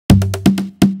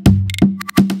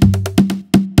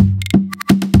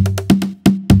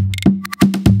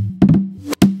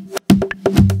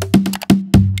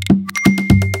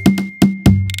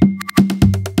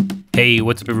Hey,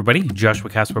 what's up everybody? Joshua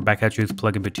Casper back at you with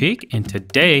Plugin Boutique, and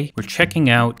today we're checking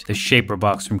out the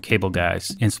ShaperBox from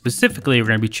Cableguys, and specifically we're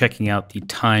going to be checking out the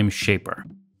TimeShaper.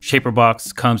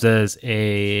 ShaperBox comes as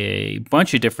a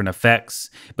bunch of different effects,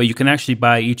 but you can actually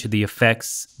buy each of the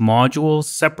effects modules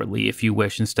separately if you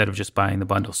wish, instead of just buying the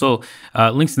bundle. So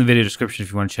links in the video description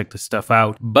if you want to check this stuff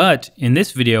out. But in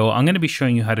this video, I'm going to be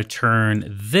showing you how to turn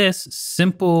this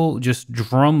simple just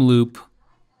drum loop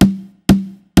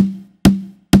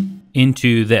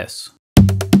into this.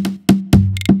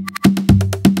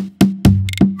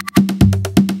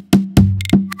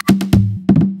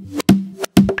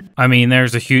 I mean,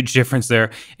 there's a huge difference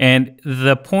there. And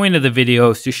the point of the video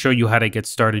is to show you how to get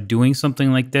started doing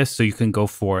something like this so you can go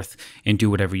forth and do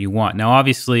whatever you want. Now,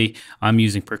 obviously, I'm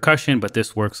using percussion, but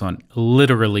this works on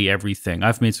literally everything.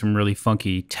 I've made some really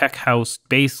funky tech house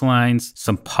bass lines,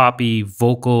 some poppy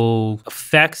vocal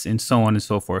effects, and so on and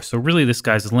so forth. So really, the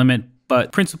sky's the limit.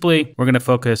 But principally, we're going to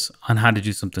focus on how to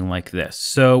do something like this.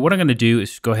 So what I'm going to do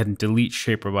is go ahead and delete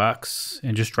ShaperBox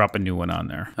and just drop a new one on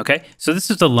there. Okay, so this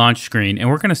is the launch screen, and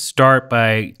we're going to start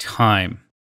by time.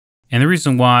 And the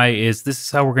reason why is this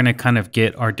is how we're going to kind of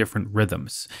get our different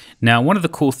rhythms. Now, one of the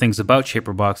cool things about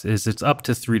ShaperBox is it's up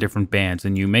to 3 different bands,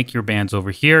 and you make your bands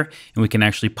over here, and we can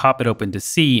actually pop it open to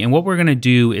see. And what we're going to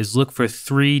do is look for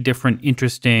 3 different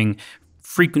interesting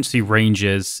frequency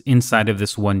ranges inside of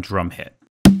this one drum hit.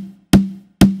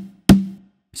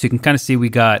 So you can kind of see we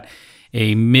got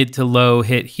a mid to low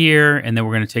hit here, and then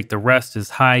we're going to take the rest as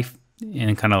high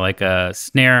and kind of like a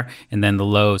snare, and then the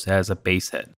lows as a bass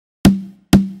hit.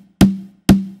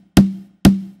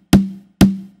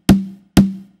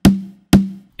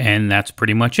 And that's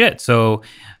pretty much it. So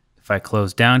if I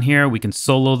close down here, we can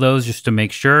solo those just to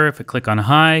make sure. If I click on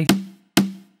high,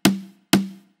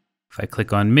 if I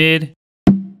click on mid,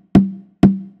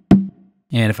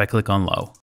 and if I click on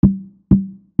low.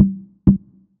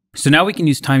 So now we can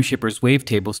use TimeShaper's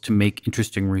wavetables to make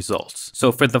interesting results.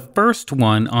 So for the first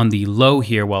one on the low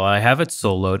here, while I have it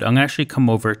soloed, I'm gonna actually come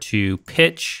over to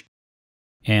pitch,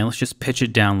 and let's just pitch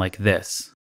it down like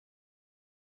this.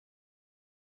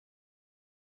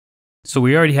 So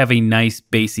we already have a nice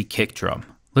bassy kick drum.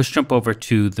 Let's jump over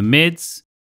to the mids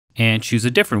and choose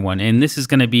a different one. And this is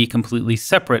gonna be completely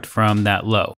separate from that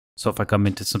low. So if I come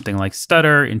into something like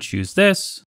stutter and choose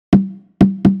this,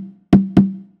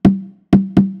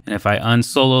 and if I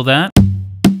unsolo that,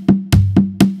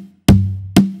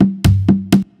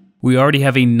 we already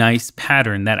have a nice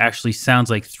pattern that actually sounds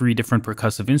like 3 different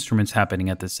percussive instruments happening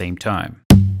at the same time.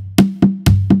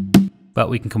 But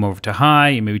we can come over to high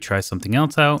and maybe try something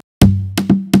else out.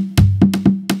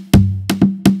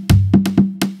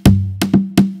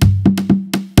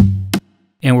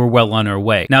 And we're well on our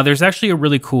way. Now, there's actually a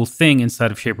really cool thing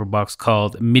inside of ShaperBox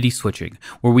called Midi Switching,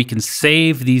 where we can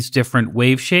save these different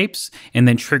wave shapes and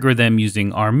then trigger them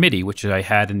using our MIDI, which I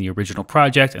had in the original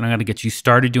project. And I'm gonna get you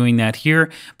started doing that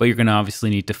here, but you're gonna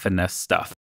obviously need to finesse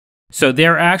stuff. So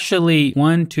there are actually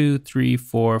 1, 2, 3,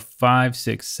 4, 5,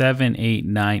 6, 7, 8,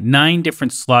 9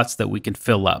 different slots that we can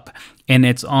fill up. And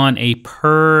it's on a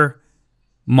per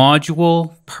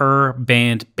module, per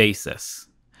band basis.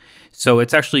 So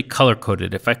it's actually color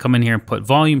coded. If I come in here and put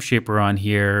VolumeShaper on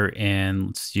here, and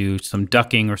let's do some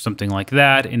ducking or something like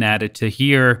that and add it to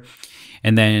here,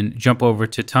 and then jump over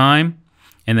to time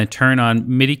and then turn on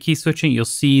Midi Key Switching, you'll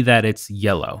see that it's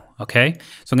yellow, okay?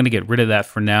 So I'm gonna get rid of that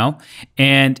for now.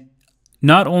 And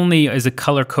not only is it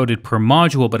color coded per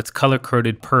module, but it's color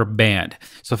coded per band.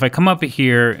 So if I come up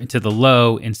here into the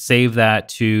low and save that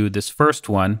to this first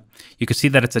one, you can see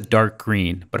that it's a dark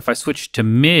green. But if I switch to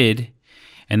mid,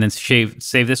 and then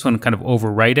save this one and kind of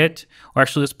overwrite it, or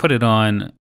actually let's put it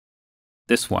on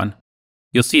this one,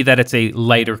 you'll see that it's a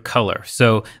lighter color.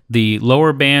 So the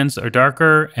lower bands are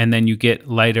darker, and then you get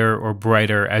lighter or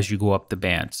brighter as you go up the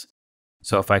bands.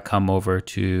 So if I come over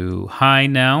to high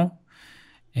now,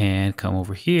 and come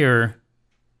over here,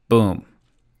 boom.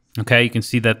 Okay, you can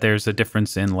see that there's a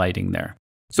difference in lighting there.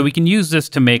 So we can use this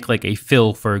to make like a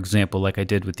fill, for example, like I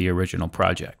did with the original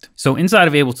project. So inside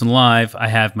of Ableton Live, I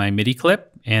have my MIDI clip,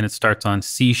 and it starts on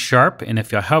C sharp. And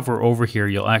if you hover over here,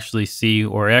 you'll actually see,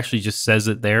 or it actually just says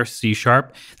it there, C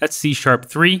sharp. That's C sharp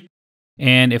 3.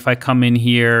 And if I come in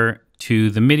here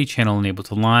to the MIDI channel in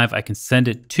Ableton Live, I can send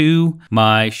it to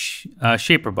my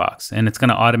ShaperBox. And it's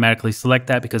gonna automatically select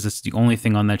that because it's the only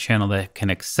thing on that channel that can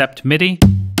accept MIDI.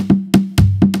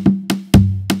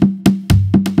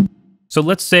 So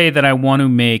let's say that I want to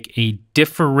make a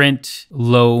different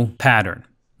low pattern.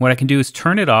 What I can do is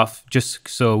turn it off just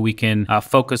so we can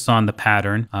focus on the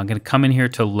pattern. I'm gonna come in here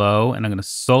to low and I'm gonna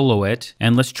solo it,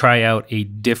 and let's try out a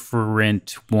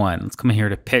different one. Let's come in here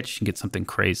to pitch and get something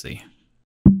crazy.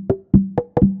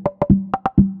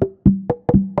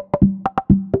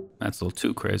 That's a little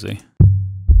too crazy.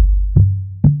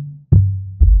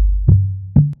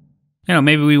 You know,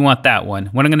 maybe we want that one.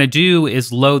 What I'm going to do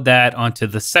is load that onto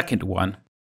the second one.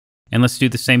 And let's do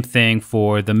the same thing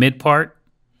for the mid part.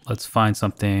 Let's find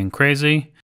something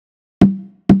crazy.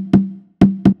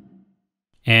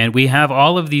 And we have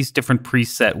all of these different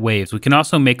preset waves. We can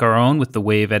also make our own with the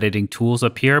wave editing tools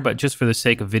up here, but just for the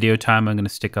sake of video time, I'm going to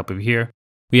stick up over here.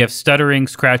 We have stuttering,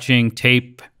 scratching,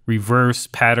 tape, reverse,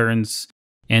 patterns,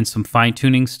 and some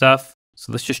fine-tuning stuff.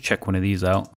 So let's just check one of these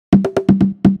out.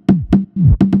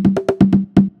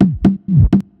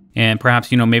 And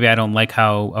perhaps, you know, maybe I don't like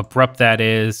how abrupt that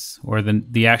is, or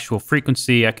the actual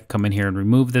frequency. I can come in here and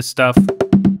remove this stuff.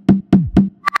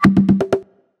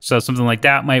 So something like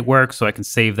that might work. So I can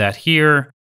save that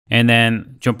here and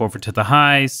then jump over to the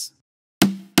highs.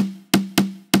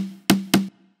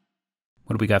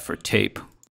 What do we got for tape?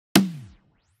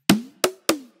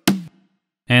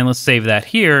 And let's save that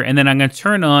here. And then I'm going to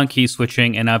turn on key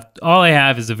switching. And all I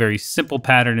have is a very simple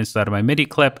pattern inside of my MIDI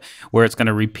clip where it's going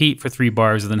to repeat for 3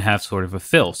 bars and then have sort of a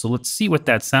fill. So let's see what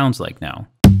that sounds like now.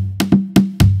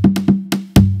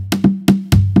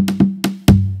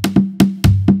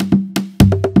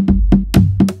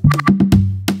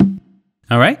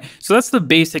 All right, so that's the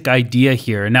basic idea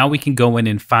here. Now we can go in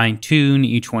and fine tune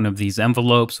each one of these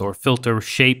envelopes or filter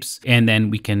shapes, and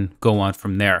then we can go on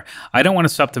from there. I don't want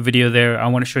to stop the video there. I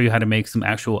want to show you how to make some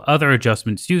actual other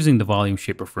adjustments using the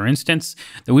VolumeShaper, for instance.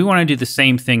 Then we want to do the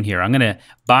same thing here. I'm going to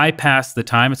bypass the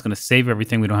time. It's going to save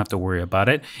everything. We don't have to worry about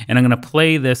it. And I'm going to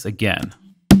play this again.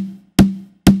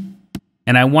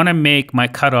 And I want to make my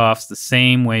cutoffs the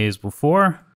same way as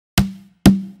before.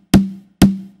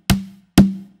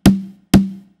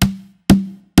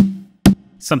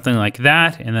 Something like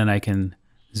that, and then I can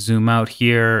zoom out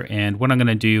here, and what I'm going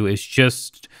to do is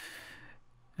just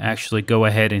actually go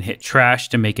ahead and hit trash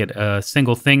to make it a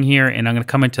single thing here, and I'm going to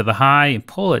come into the high and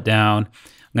pull it down.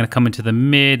 I'm going to come into the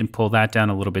mid and pull that down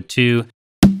a little bit too.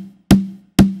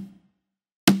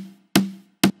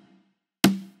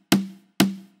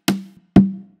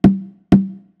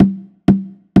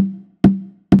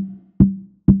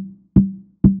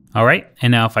 All right,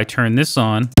 and now if I turn this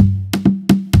on,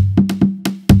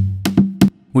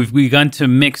 we've begun to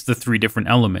mix the 3 different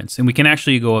elements, and we can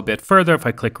actually go a bit further if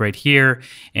I click right here,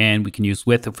 and we can use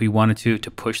width if we wanted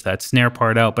to push that snare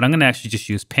part out, but I'm going to actually just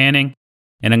use panning,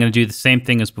 and I'm going to do the same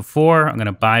thing as before. I'm going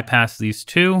to bypass these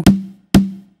 2.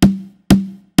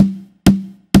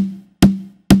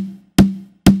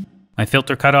 My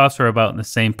filter cutoffs are about in the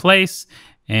same place,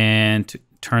 and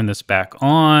turn this back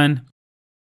on,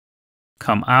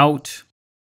 come out,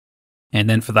 and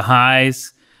then for the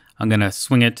highs, I'm going to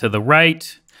swing it to the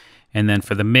right, and then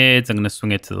for the mids, I'm going to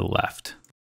swing it to the left.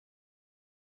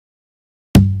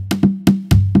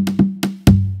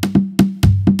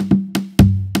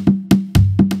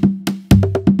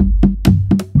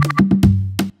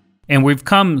 And we've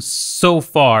come so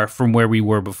far from where we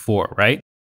were before, right?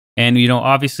 And, you know,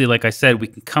 obviously, like I said, we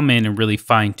can come in and really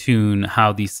fine tune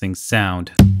how these things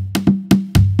sound.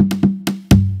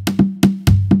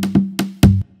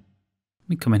 Let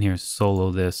me come in here and solo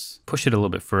this, push it a little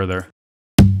bit further.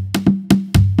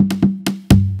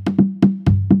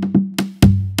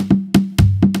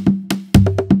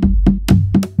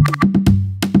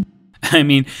 I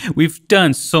mean, we've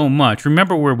done so much.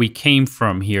 Remember where we came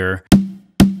from here.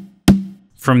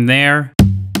 From there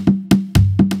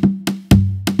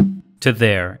to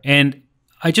there. And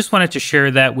I just wanted to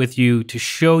share that with you to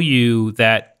show you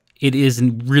that it is a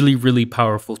really, really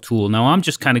powerful tool. Now, I'm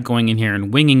just kind of going in here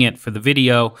and winging it for the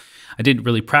video. I didn't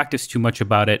really practice too much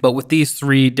about it. But with these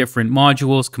 3 different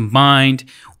modules combined,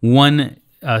 one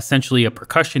essentially a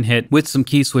percussion hit with some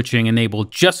key switching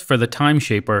enabled just for the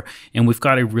TimeShaper, and we've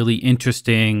got a really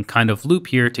interesting kind of loop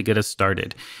here to get us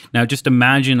started. Now just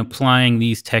imagine applying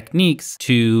these techniques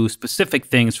to specific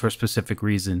things for specific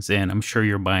reasons, and I'm sure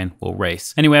your mind will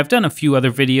race. Anyway, I've done a few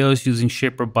other videos using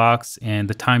ShaperBox and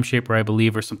the TimeShaper, I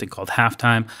believe, or something called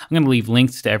Halftime. I'm going to leave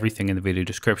links to everything in the video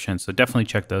description, so definitely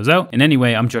check those out. And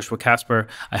anyway, I'm Joshua Casper.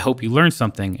 I hope you learned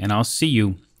something, and I'll see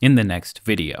you in the next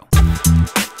video.